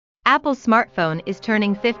Apple's smartphone is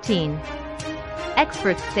turning 15.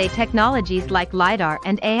 Experts say technologies like LiDAR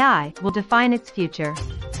and AI will define its future.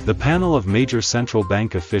 The panel of major central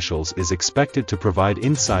bank officials is expected to provide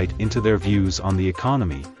insight into their views on the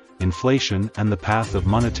economy, inflation and the path of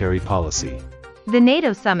monetary policy. The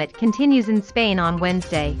NATO summit continues in Spain on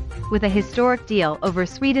Wednesday, with a historic deal over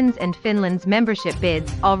Sweden's and Finland's membership bids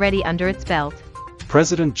already under its belt.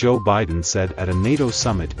 President Joe Biden said at a NATO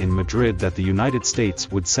summit in Madrid that the United States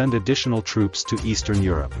would send additional troops to Eastern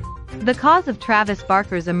Europe. The cause of Travis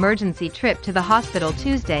Barker's emergency trip to the hospital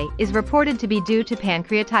Tuesday is reported to be due to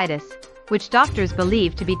pancreatitis, which doctors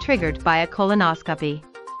believe to be triggered by a colonoscopy.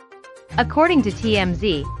 According to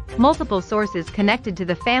TMZ, multiple sources connected to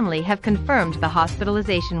the family have confirmed the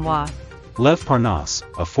hospitalization was. Lev Parnas,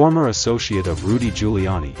 a former associate of Rudy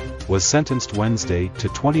Giuliani, was sentenced Wednesday to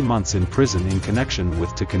 20 months in prison in connection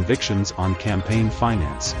with two convictions on campaign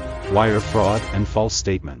finance, wire fraud and false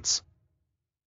statements.